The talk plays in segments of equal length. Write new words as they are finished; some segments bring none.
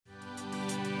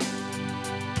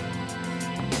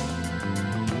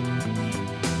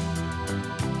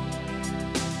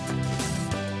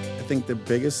think the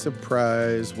biggest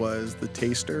surprise was the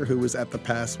taster who was at the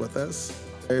pass with us.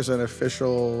 There's an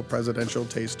official presidential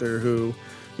taster who,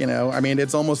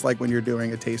 it's almost like when you're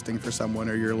doing a tasting for someone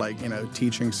or you're like,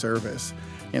 teaching service.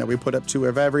 We put up two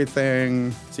of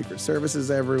everything, Secret Services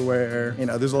everywhere.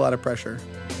 There's a lot of pressure.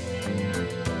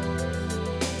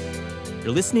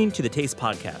 You're listening to the Taste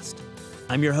Podcast.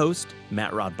 I'm your host,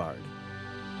 Matt Rodbard.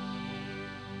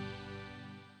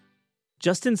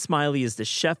 Justin Smiley is the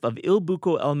chef of Il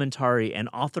Buco Elementare and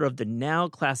author of the now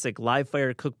classic live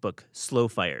fire cookbook, Slow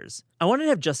Fires. I wanted to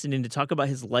have Justin in to talk about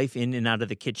his life in and out of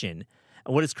the kitchen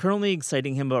and what is currently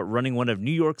exciting him about running one of New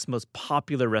York's most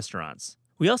popular restaurants.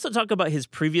 We also talk about his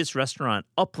previous restaurant,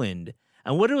 Upland,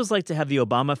 and what it was like to have the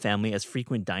Obama family as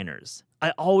frequent diners.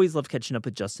 I always love catching up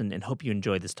with Justin and hope you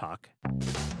enjoy this talk.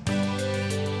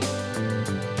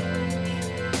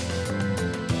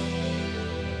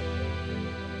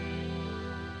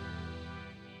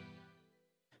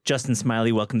 Justin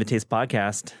Smiley, welcome to Taste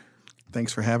Podcast.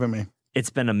 Thanks for having me. It's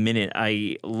been a minute.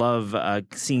 I love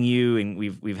seeing you, and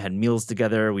we've had meals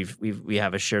together. We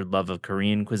have a shared love of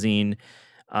Korean cuisine.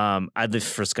 I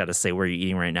just first got to say, where are you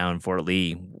eating right now in Fort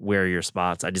Lee? Where are your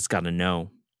spots? I just got to know.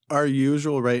 Our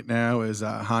usual right now is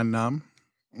Han-Nam,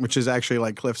 which is actually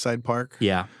like Cliffside Park.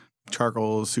 Yeah.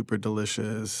 Charcoal, super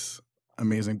delicious,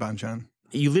 amazing banchan.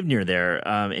 You live near there,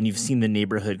 and you've seen the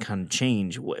neighborhood kind of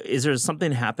change. Is there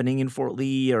something happening in Fort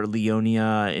Lee or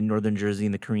Leonia in northern Jersey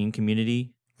in the Korean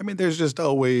community? There's just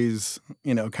always,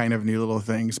 kind of new little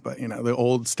things, but, the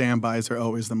old standbys are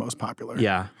always the most popular.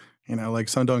 Yeah. Like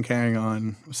Sundong Kang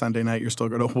on Sunday night, you're still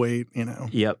going to wait,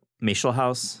 Yep. Maciel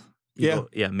House. Yeah.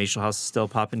 Maciel House is still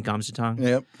popping, Gamjitang.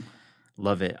 Yep.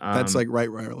 Love it. That's like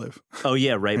right where I live. Oh,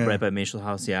 yeah, right by Maciel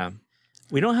House, yeah.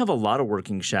 We don't have a lot of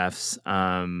working chefs.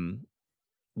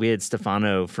 We had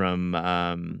Stefano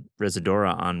from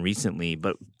Residora on recently,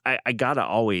 but I gotta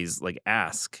always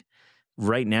ask,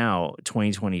 right now,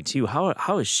 2022,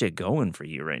 how is shit going for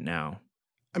you right now?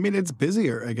 It's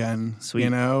busier again.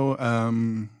 Sweet.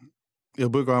 Il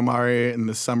Buco Amare in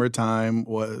the summertime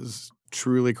was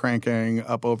truly cranking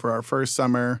up over our first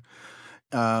summer.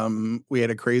 We had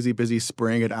a crazy busy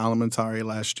spring at Alimentari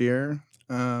last year.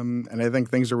 And I think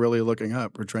things are really looking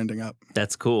up. We're trending up.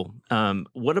 That's cool.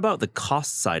 What about the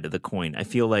cost side of the coin? I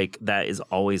feel like that is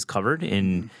always covered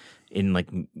in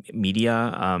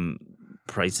media.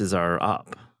 Prices are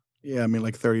up. Yeah,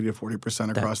 30 to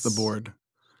 40% across the board.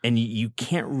 And you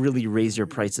can't really raise your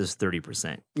prices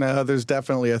 30%. No, there's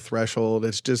definitely a threshold.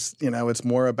 It's just, it's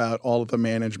more about all of the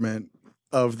management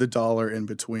of the dollar in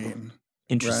between.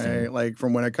 Interesting. Right?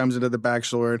 From when it comes into the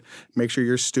backstored, make sure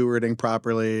you're stewarding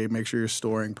properly, make sure you're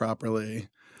storing properly,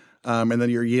 and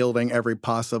then you're yielding every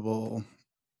possible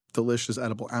delicious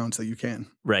edible ounce that you can.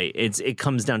 Right. It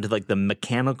comes down to the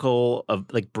mechanical of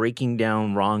breaking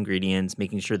down raw ingredients,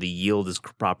 making sure the yield is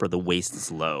proper, the waste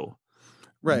is low.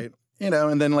 Right.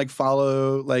 And then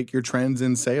follow your trends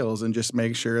in sales and just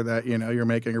make sure that, you're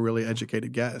making a really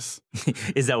educated guess.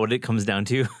 Is that what it comes down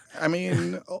to?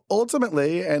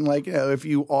 Ultimately, and if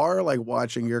you are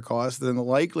watching your costs, then the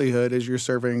likelihood is you're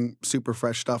serving super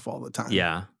fresh stuff all the time.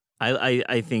 Yeah.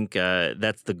 I think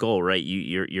that's the goal, right?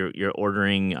 You're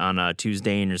ordering on a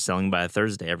Tuesday and you're selling by a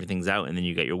Thursday. Everything's out, and then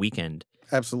you got your weekend.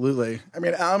 Absolutely.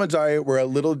 Alimentari, we're a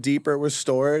little deeper with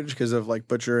storage because of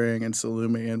butchering and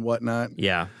salumi and whatnot.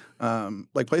 Yeah.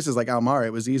 Places like Almar,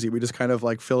 it was easy. We just kind of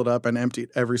filled up and emptied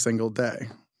every single day.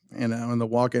 And the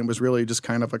walk-in was really just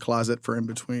kind of a closet for in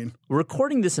between. We're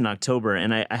recording this in October,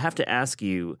 and I have to ask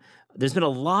you, there's been a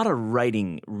lot of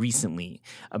writing recently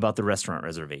about the restaurant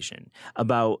reservation,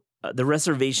 about the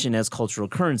reservation as cultural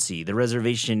currency, the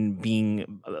reservation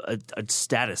being a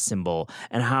status symbol,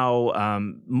 and how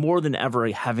more than ever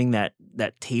having that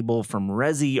table from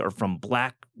Resi or from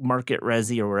Black Market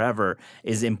Resi or wherever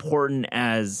is important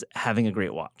as having a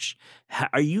great watch.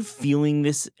 Are you feeling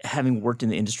this, having worked in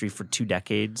the industry for 2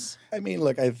 decades?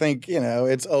 Look, I think,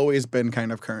 it's always been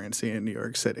kind of currency in New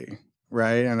York City,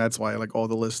 right? And that's why all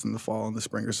the lists in the fall and the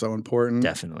spring are so important.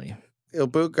 Definitely. Il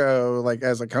Buco,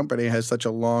 as a company, has such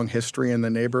a long history in the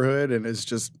neighborhood and is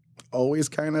just always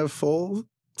kind of full.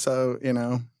 So,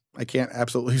 I can't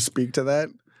absolutely speak to that.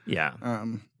 Yeah.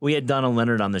 We had Donna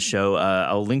Leonard on the show.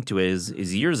 I'll link to it.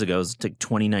 Is years ago. It's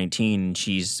 2019.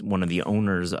 She's one of the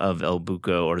owners of Il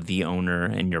Buco, or the owner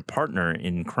and your partner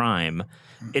in crime.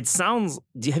 It sounds...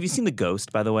 Have you seen The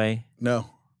Ghost, by the way? No.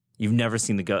 You've never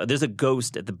seen The Ghost? There's a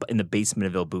ghost in the basement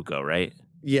of Il Buco, right?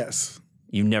 Yes.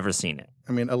 You've never seen it?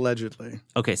 Allegedly.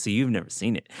 Okay, so you've never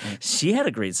seen it. She had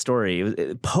a great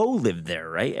story. Poe lived there,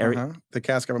 right? The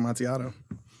Cask of Amontillado.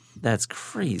 That's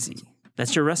crazy.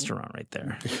 That's your restaurant right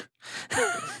there.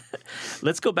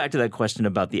 Let's go back to that question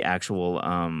about the actual,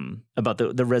 about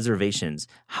the reservations.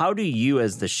 How do you,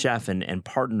 as the chef and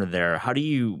partner there, how do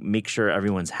you make sure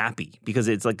everyone's happy? Because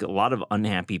it's like a lot of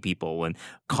unhappy people and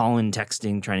calling,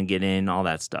 texting, trying to get in, all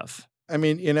that stuff. I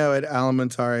mean, at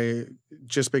Alimentari,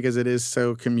 just because it is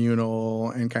so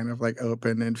communal and kind of like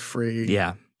open and free.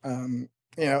 Yeah.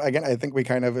 Again, I think we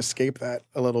kind of escape that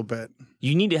a little bit.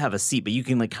 You need to have a seat, but you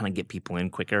can like kind of get people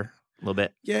in quicker. A little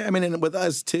bit. Yeah, I mean, and with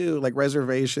us too, like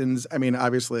reservations, I mean,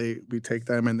 obviously we take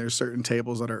them and there's certain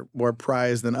tables that are more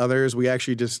prized than others. We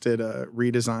actually just did a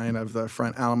redesign of the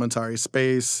front Alimentari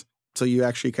space. So you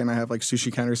actually kind of have like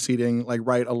sushi counter seating like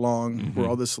right along where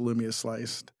all the salumi is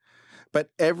sliced.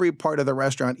 But every part of the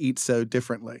restaurant eats so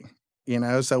differently,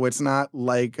 So it's not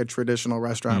like a traditional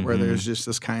restaurant where there's just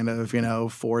this kind of,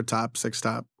 4 top, 6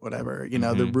 top, whatever.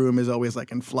 The room is always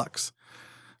like in flux.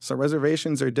 So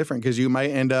reservations are different because you might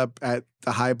end up at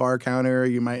the high bar counter.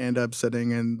 You might end up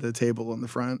sitting in the table in the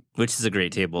front. Which is a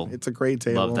great table. It's a great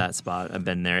table. Love that spot. I've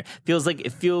been there. It feels like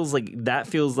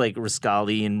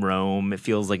Riscali in Rome. It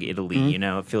feels like Italy,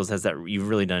 It feels has that you've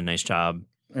really done a nice job.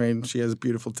 I mean, she has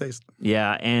beautiful taste.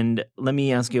 Yeah, and let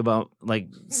me ask you about like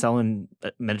selling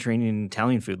Mediterranean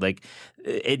Italian food. Like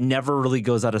it never really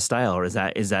goes out of style, or is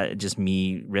that just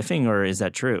me riffing, or is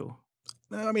that true?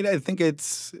 No, I mean, I think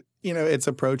it's it's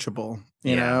approachable,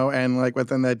 and like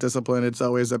within that discipline, it's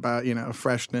always about,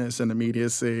 freshness and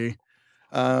immediacy.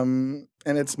 And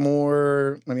it's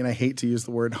more, I mean, I hate to use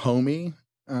the word homey.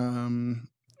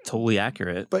 Totally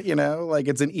accurate. But, like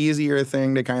it's an easier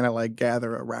thing to kind of like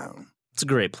gather around. It's a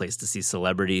great place to see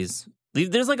celebrities.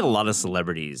 There's like a lot of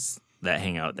celebrities that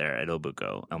hang out there at Il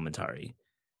Buco Alimentari.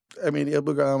 I mean, Il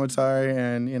Buco Alimentari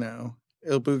and,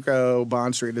 Il Buco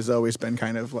Bond Street has always been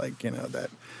kind of like, that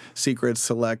secret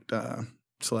select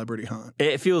celebrity haunt.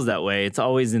 It feels that way. It's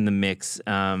always in the mix.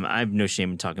 I have no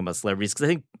shame in talking about celebrities because I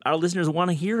think our listeners want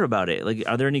to hear about it. Like,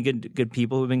 are there any good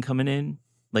people who've been coming in?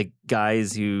 Like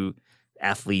guys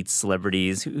athletes,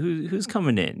 celebrities, who's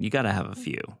coming in? You got to have a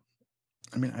few.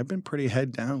 I mean, I've been pretty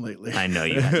head down lately. I know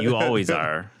you always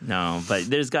are. No, but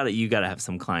you got to have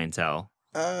some clientele.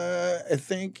 I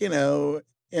think,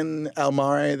 in El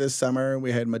Mare this summer,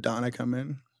 we had Madonna come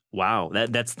in. Wow.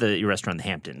 That's your restaurant, the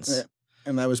Hamptons. Yeah,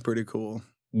 and that was pretty cool.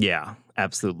 Yeah.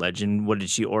 Absolute legend. What did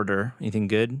she order? Anything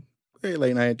good? Very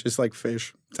late night, just like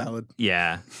fish, salad.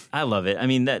 Yeah. I love it. I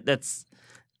mean, that's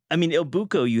Il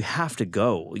Buco, you have to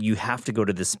go. You have to go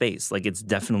to this space. Like, it's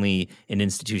definitely an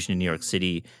institution in New York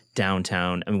City,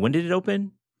 downtown. I mean, when did it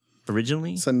open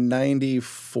originally? So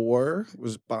 94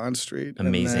 was Bond Street.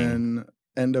 Amazing. And then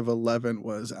end of 11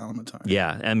 was Alimentari.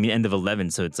 Yeah. I mean, end of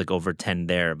 11, so it's like over 10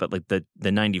 there. But like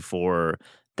the 94,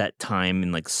 that time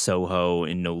in like Soho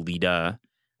and Nolita,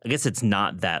 I guess it's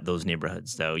not those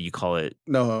neighborhoods, though. You call it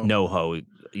NoHo. NoHo.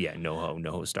 Yeah, NoHo.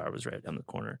 NoHo Star was right down the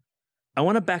corner. I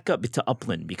want to back up to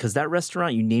Upland because that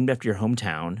restaurant you named after your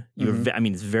hometown. I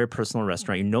mean, it's a very personal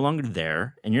restaurant. You're no longer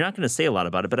there, and you're not going to say a lot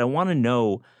about it. But I want to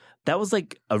know, that was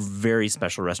like a very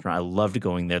special restaurant. I loved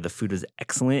going there. The food was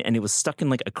excellent, and it was stuck in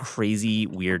like a crazy,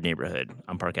 weird neighborhood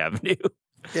on Park Avenue.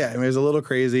 Yeah, I mean, it was a little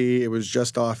crazy. It was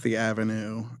just off the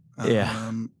avenue.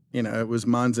 Yeah. It was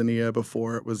Manzanilla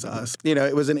before it was us.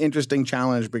 It was an interesting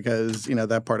challenge because,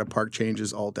 that part of Park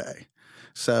changes all day.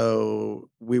 So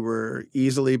we were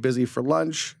easily busy for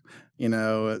lunch.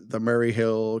 The Murray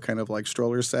Hill kind of like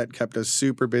stroller set kept us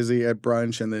super busy at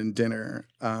brunch and then dinner.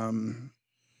 To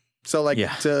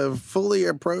fully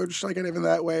approach like it even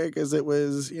that way, because it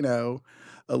was,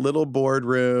 a little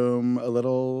boardroom, a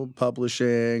little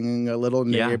publishing, a little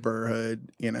neighborhood,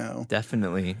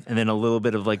 Definitely. And then a little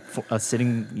bit of like a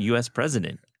sitting U.S.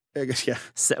 president. I guess, yeah.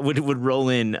 Would roll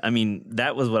in. I mean,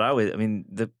 that was what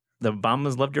the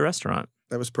Obamas loved your restaurant.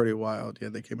 That was pretty wild. Yeah,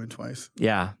 they came in twice.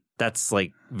 Yeah, that's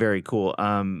like very cool.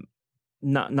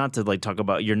 Not to like talk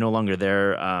about, you're no longer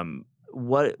there.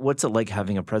 What's it like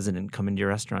having a president come into your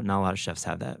restaurant? Not a lot of chefs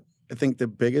have that. I think the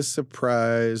biggest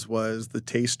surprise was the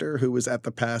taster who was at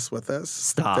the pass with us.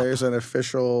 Stop. There's an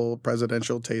official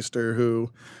presidential taster who,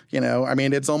 I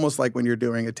mean, it's almost like when you're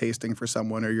doing a tasting for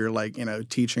someone or you're like,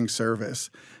 teaching service.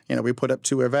 We put up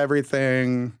 2 of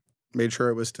everything, made sure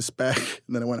it was to spec,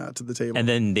 and then it went out to the table. And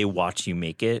then they watch you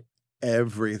make it?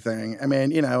 Everything. I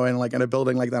mean, and like in a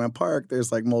building like that in Park,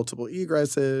 there's like multiple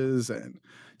egresses and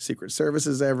Secret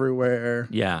Services everywhere.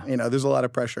 Yeah. There's a lot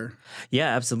of pressure.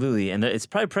 Yeah, absolutely. And it's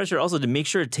probably pressure also to make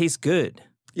sure it tastes good.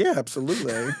 Yeah,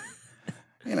 absolutely.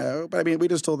 But I mean, we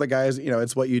just told the guys,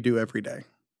 it's what you do every day.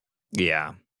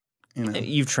 Yeah.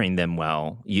 You've trained them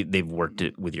well. They've worked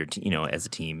it with your, as a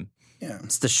team. Yeah.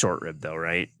 It's the short rib though,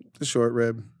 right? The short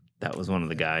rib. That was one of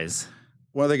the guys.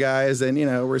 one of the guys, and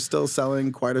we're still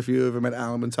selling quite a few of them at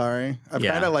Alimentari. I've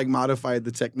Yeah. kind of like modified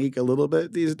the technique a little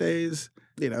bit these days,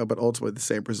 but ultimately the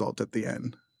same result at the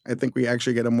end. I think we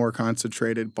actually get a more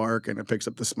concentrated bark, and it picks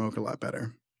up the smoke a lot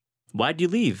better. Why'd you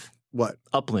leave What?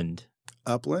 Upland?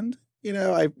 Upland?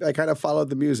 I kind of followed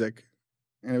the music,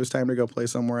 and it was time to go play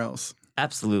somewhere else.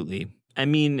 Absolutely. I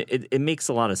mean, it makes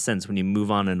a lot of sense when you move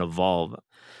on and evolve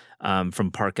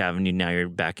from Park Avenue. Now you're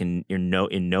back in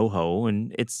NoHo,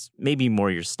 and it's maybe more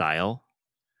your style.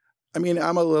 I mean,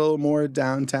 I'm a little more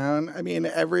downtown. I mean,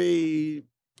 every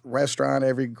restaurant,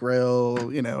 every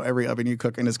grill, every oven you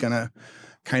cook in is going to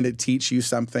kind of teach you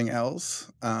something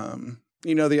else.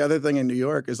 The other thing in New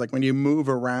York is like when you move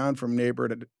around from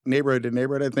neighborhood to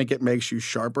neighborhood, I think it makes you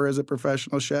sharper as a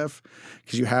professional chef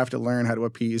because you have to learn how to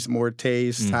appease more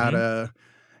taste, how to,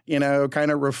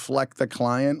 kind of reflect the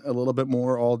client a little bit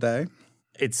more all day.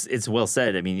 It's well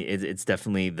said. I mean, it's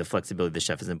definitely the flexibility of the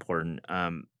chef is important.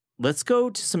 Let's go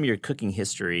to some of your cooking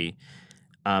history.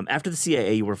 After the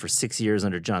CIA, you worked for 6 years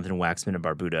under Jonathan Waxman at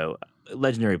Barbuto.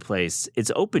 Legendary place.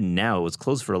 It's open now. It was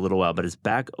closed for a little while, but it's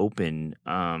back open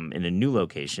in a new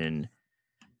location.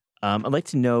 I'd like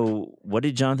to know, what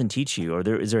did Jonathan teach you?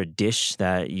 Is there a dish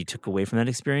that you took away from that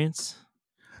experience?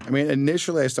 I mean,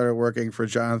 initially I started working for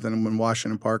Jonathan when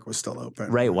Washington Park was still open.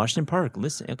 Right, Washington Park.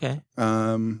 Listen, okay.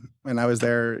 And I was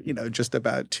there, just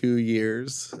about 2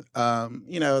 years.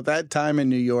 That time in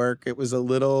New York, it was a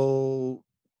little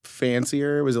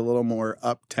fancier. It was a little more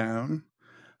uptown.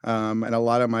 And a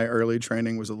lot of my early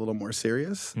training was a little more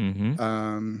serious.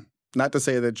 Mm-hmm. Not to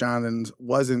say that Jonathan's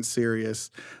wasn't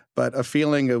serious, but a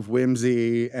feeling of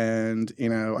whimsy and,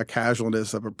 a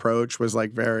casualness of approach was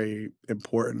like very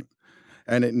important.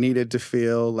 And it needed to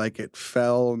feel like it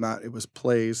fell, not it was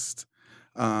placed.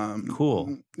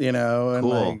 Cool. And cool.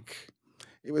 like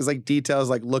it was like details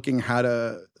like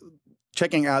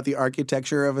checking out the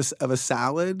architecture of a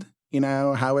salad,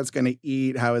 how it's going to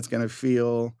eat, how it's going to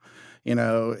feel.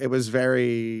 It was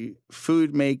very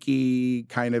food-makey,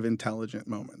 kind of intelligent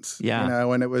moments. Yeah.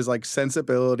 And it was like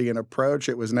sensibility and approach.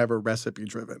 It was never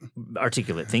recipe-driven.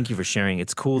 Articulate. Thank you for sharing.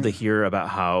 It's cool to hear about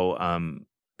how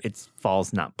it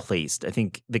falls not placed. I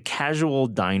think the casual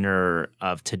diner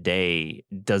of today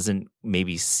doesn't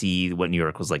maybe see what New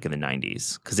York was like in the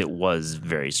 90s because it was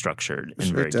very structured and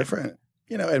very different.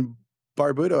 And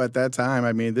Barbuto at that time,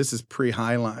 I mean, this is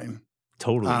pre-Highline.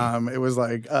 Totally. It was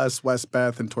like us, West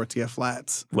Beth, and Tortilla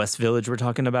Flats. West Village we're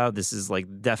talking about. This is like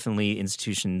definitely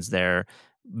institutions there.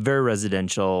 Very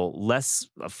residential, less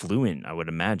affluent, I would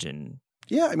imagine.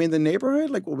 Yeah, I mean, the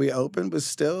neighborhood, like when we opened, was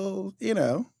still,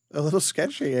 a little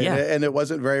sketchy. And it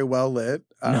wasn't very well lit.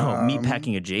 No,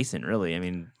 meatpacking adjacent, really. I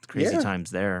mean, crazy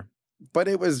times there. But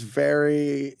it was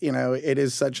very, it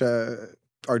is such a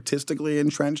artistically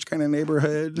entrenched kind of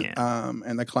neighborhood. Yeah.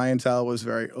 And the clientele was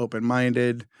very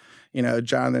open-minded.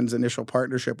 Jonathan's initial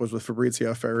partnership was with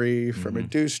Fabrizio Ferri from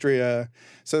Industria.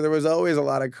 So there was always a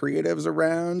lot of creatives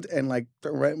around, and like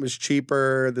the rent was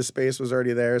cheaper, the space was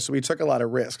already there. So we took a lot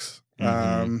of risks.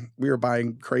 We were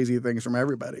buying crazy things from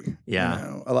everybody.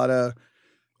 Yeah. A lot of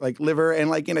like liver, and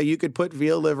like, you could put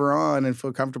veal liver on and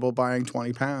feel comfortable buying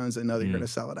 20 pounds and know that you're going to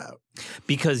sell it out.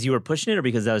 Because you were pushing it, or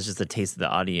because that was just a taste of the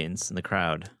audience and the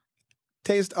crowd?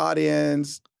 Taste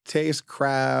audience, taste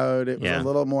crowd. It was a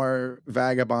little more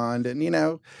vagabond.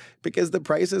 And, because the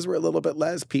prices were a little bit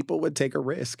less, people would take a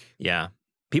risk. Yeah.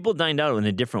 People dined out in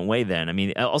a different way then. I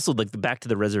mean, also, like back to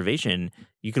the reservation,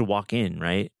 you could walk in,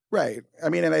 right? Right. I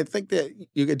mean, and I think that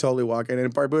you could totally walk in.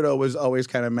 And Barbuto was always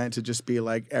kind of meant to just be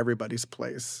like everybody's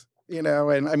place. And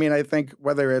I mean, I think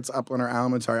whether it's Upland or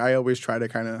Alimentari, I always try to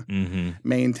kind of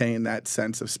maintain that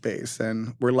sense of space.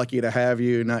 And we're lucky to have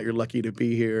you, not you're lucky to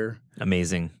be here.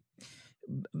 Amazing.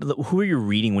 Who are you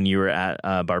reading when you were at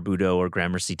Barbuto or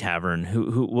Gramercy Tavern?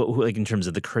 Who, like in terms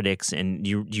of the critics? And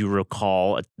do you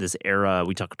recall this era?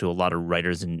 We talked to a lot of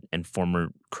writers and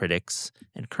former critics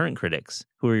and current critics.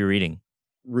 Who are you reading?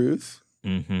 Ruth.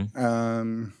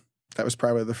 That was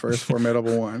probably the first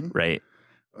formidable one. Right.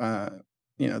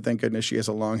 Thank goodness she has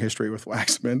a long history with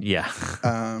Waxman. Yeah.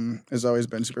 Has always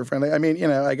been super friendly. I mean,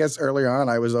 I guess early on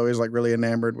I was always like really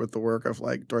enamored with the work of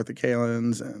like Dorothy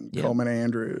Kalins and Coleman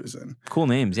Andrews and cool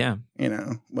names. Yeah.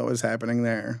 What was happening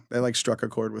there. They like struck a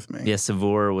chord with me. Yeah.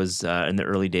 Savour was in the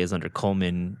early days under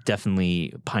Coleman,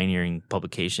 definitely pioneering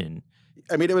publication.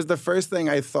 I mean, it was the first thing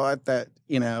I thought that,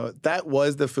 that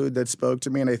was the food that spoke to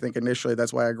me. And I think initially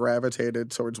that's why I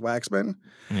gravitated towards Waxman.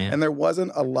 Yeah. And there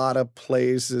wasn't a lot of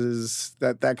places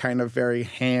that kind of very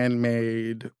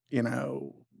handmade,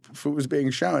 food was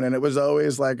being shown. And it was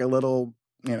always like a little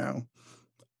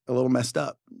messed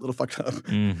up, a little fucked up.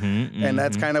 And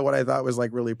that's kind of what I thought was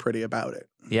like really pretty about it.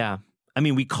 Yeah. I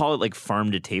mean, we call it like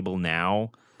farm to table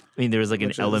now. I mean, there was like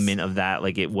an element of that,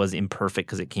 like it was imperfect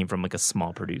because it came from like a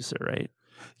small producer, right?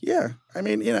 Yeah. I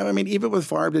mean, even with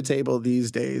farm to table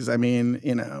these days, I mean,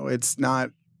 it's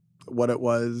not what it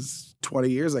was 20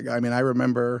 years ago. I mean, I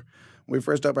remember when we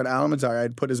first opened Alimentari,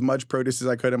 I'd put as much produce as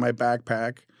I could in my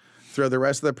backpack, throw the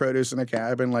rest of the produce in a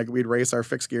cab, and like we'd race our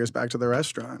fixed gears back to the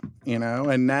restaurant,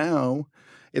 And now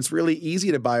it's really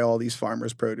easy to buy all these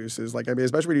farmers' produces. Like, I mean,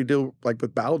 especially when you deal like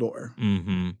with Baldor.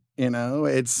 Mm-hmm.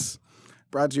 It's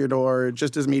brought to your door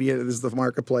just as immediate as the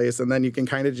marketplace, and then you can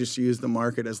kind of just use the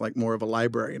market as like more of a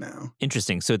library now.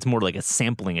 Interesting. So it's more like a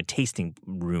sampling, a tasting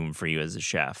room for you as a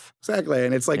chef. Exactly,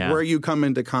 and it's like where you come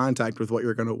into contact with what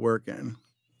you're going to work in.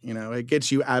 It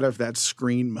gets you out of that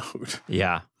screen mode.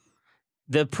 Yeah.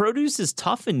 The produce is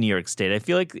tough in New York State. I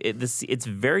feel like it's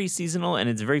very seasonal and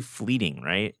it's very fleeting,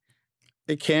 right?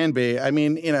 It can be. I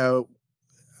mean,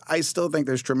 I still think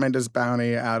there's tremendous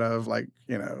bounty out of like,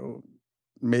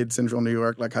 mid-central New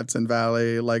York, like Hudson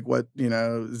Valley, like what,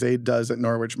 Zaid does at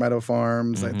Norwich Meadow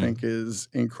Farms, I think is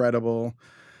incredible.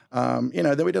 Then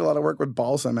we did a lot of work with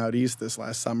Balsam out east this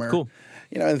last summer. Cool.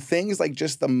 And things like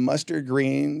just the mustard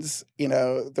greens,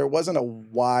 there wasn't a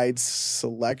wide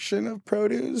selection of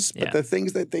produce, but the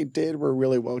things that they did were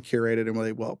really well curated and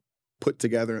really well put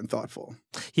together and thoughtful.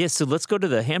 Yeah, so let's go to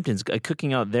the Hamptons.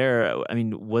 Cooking out there, I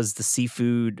mean, was it a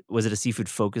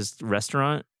seafood-focused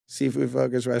restaurant?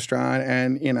 Seafood-focused restaurant,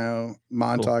 and,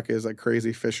 Montauk is a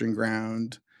crazy fishing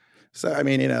ground. So, I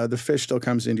mean, the fish still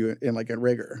comes into it in like a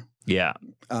rigor. Yeah.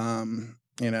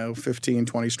 15,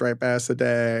 20 striped bass a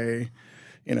day,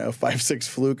 5-6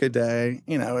 fluke a day.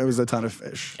 It was a ton of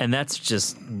fish. And that's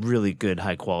just really good,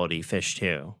 high-quality fish,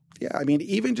 too. Yeah, I mean,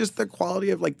 even just the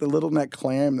quality of like the little neck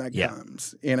clam that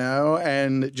comes,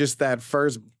 and just that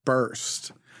first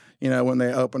burst, when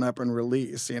they open up and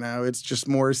release, it's just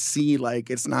more sea-like.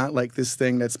 It's not like this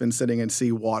thing that's been sitting in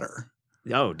sea water.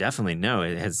 Oh, definitely. No,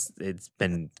 it's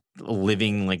been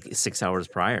living like 6 hours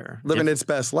prior. Living its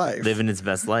best life. Living its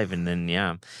best life. And then,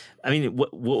 yeah. I mean,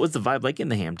 what was the vibe like in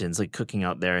the Hamptons, like cooking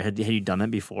out there? Had you done that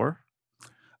before?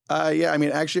 Yeah, I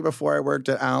mean, actually, before I worked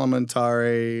at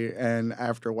Alimentari and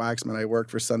after Waxman, I worked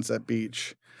for Sunset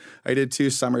Beach. I did 2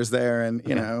 summers there, and,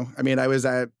 I was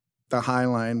at the High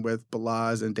Line with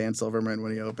Balaz and Dan Silverman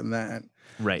when he opened that.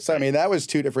 Right. So, I mean, that was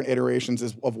 2 different iterations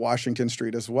of Washington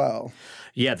Street as well.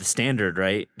 Yeah, the Standard,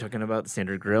 right? Talking about the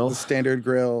Standard Grill? The Standard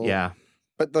Grill. Yeah.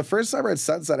 But the first summer at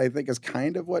Sunset, I think, is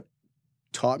kind of what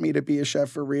taught me to be a chef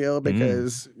for real,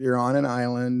 because you're on an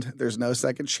island, there's no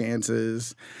second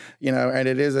chances, and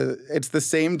it's the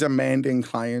same demanding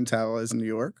clientele as New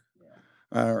York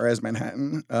or as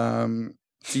Manhattan.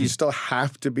 So you still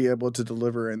have to be able to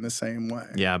deliver in the same way.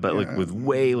 Yeah, but like with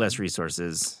way less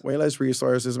resources. Way less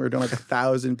resources. We're doing like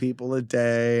 1,000 people a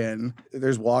day, and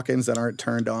there's walk-ins that aren't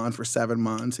turned on for 7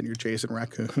 months, and you're chasing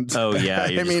raccoons. Oh, yeah.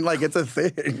 I mean, like, it's a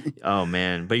thing. Oh,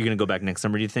 man. But you're going to go back next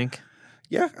summer, do you think?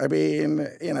 Yeah, I mean,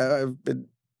 I've been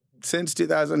since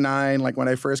 2009. Like when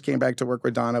I first came back to work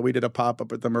with Donna, we did a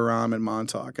pop-up at the Maram in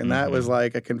Montauk, and that was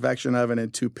like a convection oven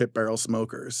and 2 pit barrel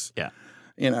smokers. Yeah.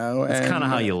 That's kind of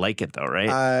how you like it, though, right?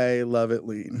 I love it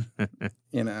lean,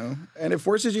 and it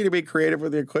forces you to be creative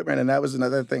with the equipment. And that was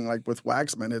another thing, like with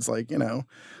Waxman, it's like,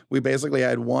 we basically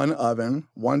had 1 oven,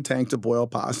 1 tank to boil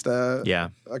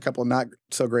pasta, a couple not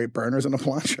so great burners, and a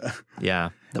plancha. Yeah.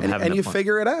 And you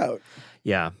figure it out.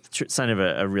 Yeah, sign of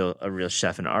a real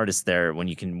chef and artist there when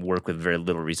you can work with very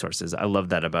little resources. I love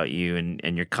that about you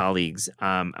and your colleagues.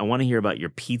 I want to hear about your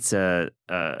pizza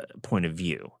point of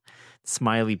view.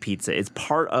 Smiley Pizza. It's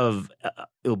part of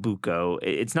Il Buco.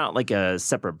 It's not like a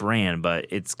separate brand, but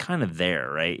it's kind of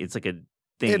there, right? It's like a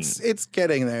thing. It's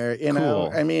getting there,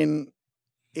 know. I mean,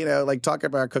 like talk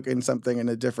about cooking something in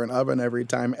a different oven every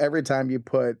time. Every time you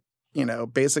put,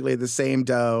 basically the same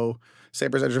dough, same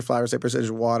percentage of flour, same percentage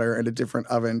of water in a different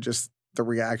oven, just the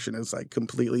reaction is like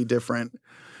completely different.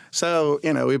 So,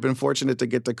 we've been fortunate to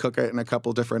get to cook it in a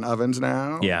couple different ovens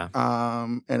now. Yeah.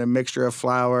 And a mixture of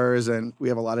flours, and we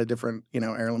have a lot of different,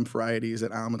 heirloom varieties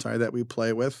at Alimentari that we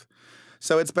play with.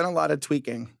 So it's been a lot of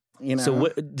tweaking. So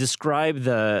describe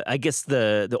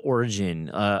the origin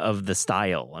of the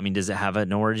style. I mean, does it have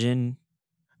an origin?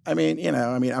 I mean,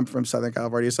 I'm from Southern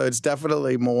California, so it's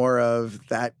definitely more of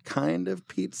that kind of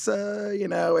pizza.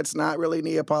 It's not really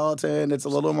Neapolitan. It's a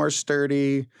little more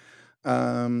sturdy.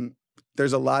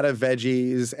 There's a lot of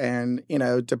veggies, and,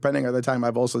 depending on the time,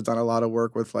 I've also done a lot of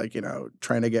work with, like,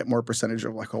 trying to get more percentage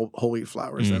of, like, whole wheat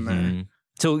flours in there.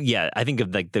 So yeah, I think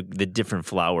of like the different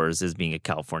flours as being a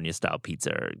California style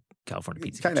pizza or California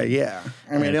pizza. Kind of, yeah.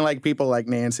 I mean, and like people like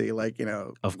Nancy, like,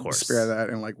 of course, Spear that,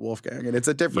 and like Wolfgang. And it's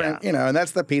a different, and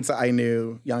that's the pizza I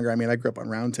knew younger. I mean, I grew up on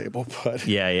Round Table, but.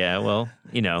 Yeah. Well,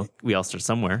 we all start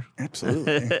somewhere.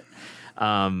 Absolutely.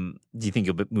 Do you think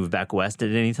you'll move back west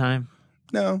at any time?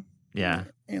 No. Yeah.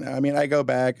 I mean, I go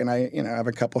back and I have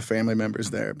a couple family members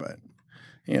there, but,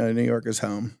 New York is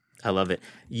home. I love it.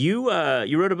 You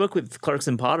wrote a book with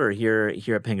Clarkson Potter here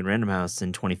at Penguin Random House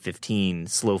in 2015,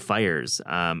 Slow Fires.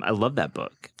 I love that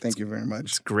book. Thank you very much.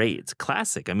 It's great. It's a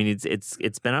classic. I mean,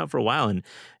 it's been out for a while, and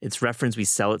it's referenced. We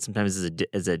sell it sometimes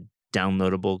as a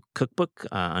downloadable cookbook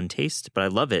on Taste, but I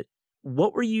love it.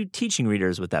 What were you teaching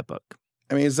readers with that book?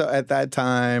 I mean, so at that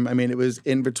time, it was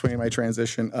in between my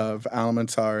transition of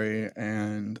Alimentari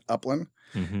and Upland.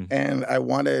 Mm-hmm. And I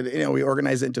wanted, we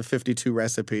organized it into 52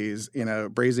 recipes,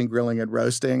 braising, grilling, and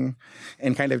roasting,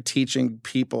 and kind of teaching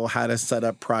people how to set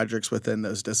up projects within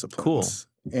those disciplines.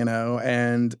 Cool.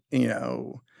 And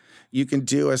you can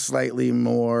do a slightly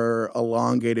more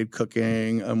elongated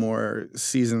cooking, a more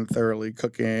seasoned thoroughly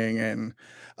cooking, and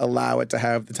allow it to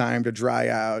have the time to dry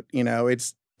out.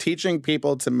 It's teaching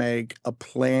people to make a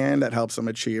plan that helps them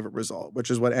achieve a result,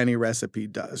 which is what any recipe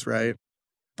does, right?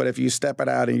 But if you step it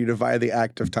out and you divide the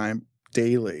active time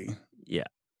daily. Yeah.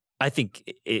 I think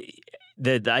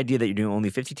the idea that you're doing only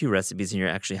 52 recipes and you're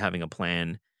actually having a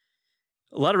plan,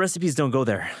 a lot of recipes don't go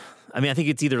there. I mean, I think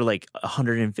it's either like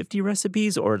 150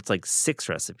 recipes or it's like 6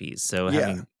 recipes. So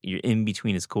having your in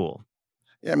between is cool.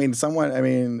 Yeah,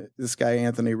 this guy,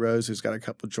 Anthony Rose, who's got a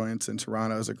couple joints in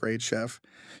Toronto, is a great chef.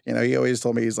 He always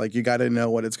told me, he's like, you got to know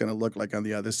what it's going to look like on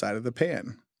the other side of the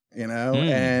pan,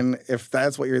 And if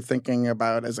that's what you're thinking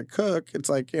about as a cook, it's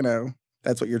like,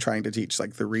 that's what you're trying to teach,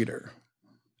 like the reader.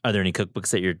 Are there any cookbooks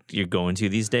that you're going to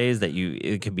these days that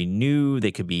it could be new,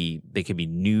 they could be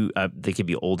new, they could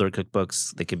be older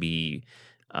cookbooks, they could be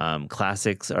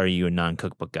classics? Are you a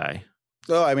non-cookbook guy?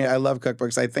 Oh, I love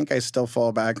cookbooks. I think I still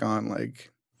fall back on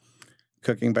like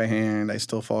Cooking by Hand. I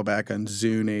still fall back on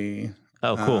Zuni.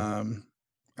 Oh, cool.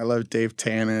 I love Dave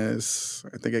Tanis.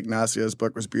 I think Ignacio's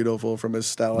book was beautiful from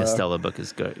Estella. The Estella book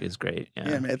is great.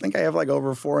 Yeah, I think I have like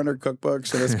over 400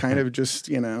 cookbooks, and it's kind of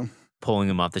just, pulling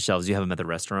them off the shelves. You have them at the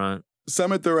restaurant?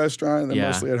 Some at the restaurant, and then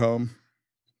mostly at home.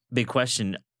 Big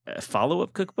question.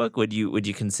 Follow-up cookbook? Would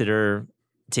you consider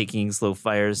taking Slow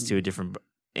Fires to a different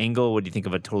angle? Would you think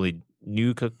of a totally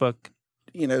new cookbook?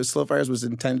 Slow Fires was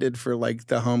intended for like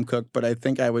the home cook, but I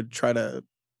think I would try to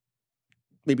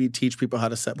maybe teach people how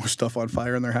to set more stuff on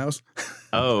fire in their house.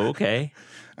 Oh, okay.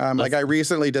 Like I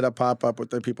recently did a pop-up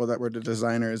with the people that were the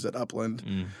designers at Upland,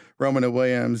 Roman and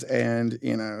Williams, and,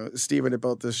 Stephen had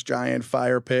built this giant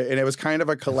fire pit, and it was kind of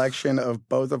a collection of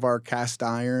both of our cast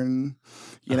iron,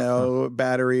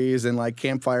 batteries and like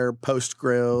campfire post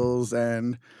grills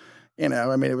and,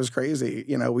 it was crazy.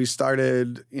 We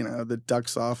started, the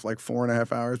ducks off like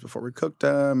 4.5 hours before we cooked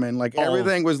them. And like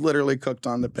everything was literally cooked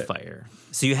on the pit. Fire.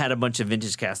 So you had a bunch of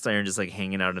vintage cast iron just like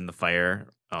hanging out in the fire.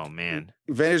 Oh, man.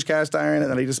 Vintage cast iron. And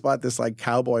then I just bought this like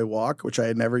cowboy wok, which I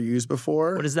had never used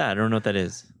before. What is that? I don't know what that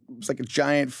is. It's like a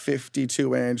giant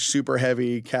 52-inch, super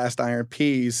heavy cast iron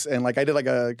piece. And like I did like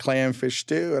a clam fish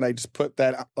stew and I just put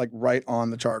that like right on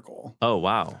the charcoal. Oh,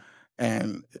 wow.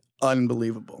 And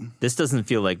unbelievable. This doesn't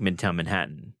feel like Midtown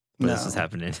Manhattan where this is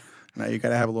happening. No, you got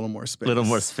to have a little more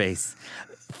space.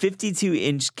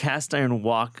 52-inch cast iron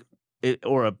wok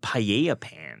or a paella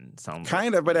pan.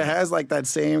 Kind of, but it has like that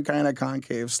same kind of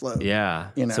concave slope. Yeah.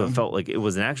 So it felt like it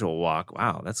was an actual wok.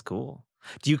 Wow, that's cool.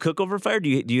 Do you cook over fire? Do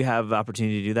you have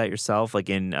opportunity to do that yourself, like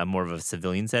in more of a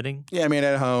civilian setting? Yeah,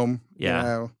 at home.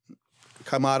 Yeah.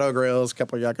 Kamado grills,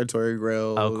 couple yakitori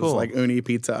grills. Oh, cool. Like uni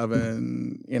pizza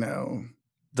oven,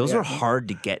 Those were hard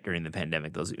to get during the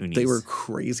pandemic, those unis. They were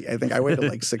crazy. I think I waited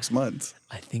like 6 months.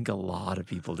 I think a lot of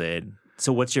people did.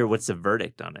 So what's the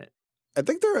verdict on it? I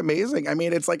think they're amazing.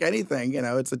 It's like anything,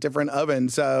 it's a different oven.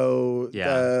 So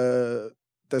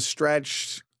the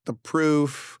stretch, the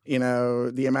proof,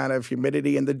 the amount of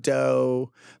humidity in the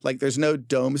dough, like there's no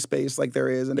dome space like there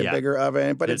is in a bigger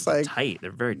oven, but it's like tight.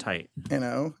 They're very tight.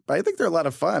 But I think they're a lot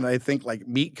of fun. I think like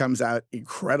meat comes out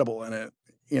incredible in it.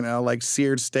 Like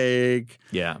seared steak,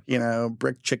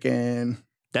 brick chicken.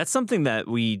 That's something that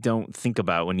we don't think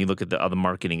about when you look at the other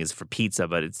marketing is for pizza,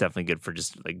 but it's definitely good for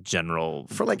just like general.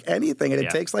 For like anything. And it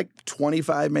takes like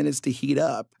 25 minutes to heat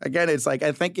up. Again, it's like,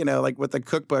 I think, like with the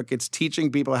cookbook, it's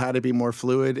teaching people how to be more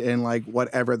fluid in like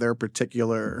whatever their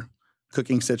particular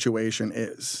cooking situation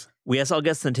is. We asked all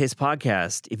guests on Taste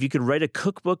Podcast if you could write a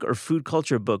cookbook or food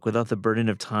culture book without the burden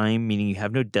of time, meaning you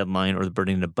have no deadline, or the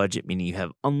burden of budget, meaning you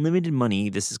have unlimited money.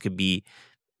 Could be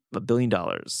 $1 billion,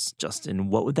 Justin,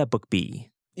 what would that book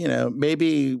be?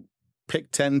 Maybe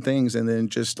pick 10 things and then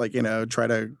just try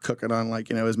to cook it on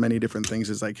as many different things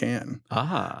as I can.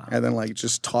 And then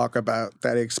just talk about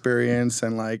that experience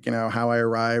and how I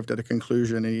arrived at a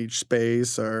conclusion in each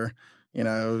space or,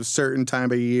 certain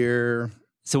time of year.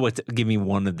 So give me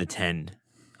one of the 10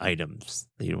 items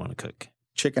that you want to cook.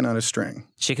 Chicken on a string.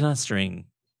 Chicken on a string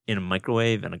in a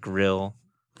microwave, on a grill,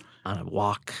 on a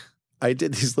wok. I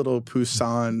did these little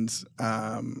poussins,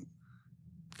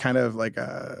 kind of like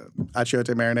a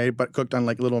achiote marinade, but cooked on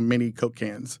little mini Coke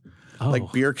cans.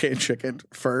 Like beer can chicken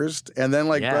first, and then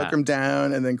broke them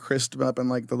down and then crisped them up in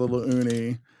the little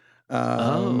uni.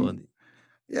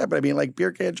 Yeah, but I mean,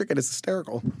 beer can chicken is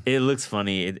hysterical. It looks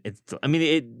funny.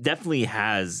 It definitely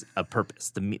has a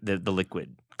purpose. The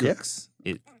liquid cooks.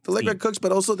 Yeah. The liquid cooks,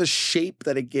 but also the shape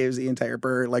that it gives the entire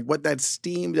bird, what that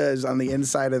steam does on the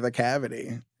inside of the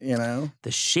cavity,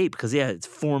 The shape, because, it's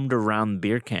formed around the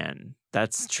beer can.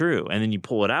 That's true. And then you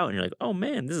pull it out and you're like, oh,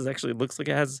 man, this looks like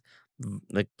it has,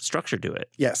 structure to it.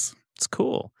 Yes. It's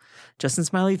cool. Justin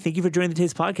Smiley, thank you for joining the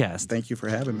Taste Podcast. Thank you for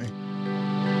having me.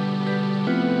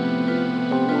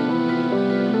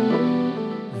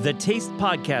 The Taste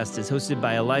Podcast is hosted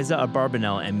by Eliza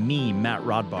Abarbanel and me, Matt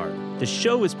Rodbard. The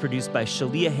show is produced by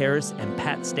Shalia Harris and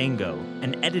Pat Stango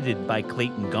and edited by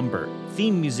Clayton Gumbert.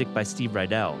 Theme music by Steve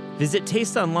Rydell. Visit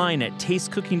Taste online at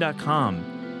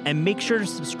tastecooking.com and make sure to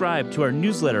subscribe to our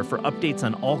newsletter for updates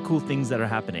on all cool things that are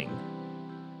happening.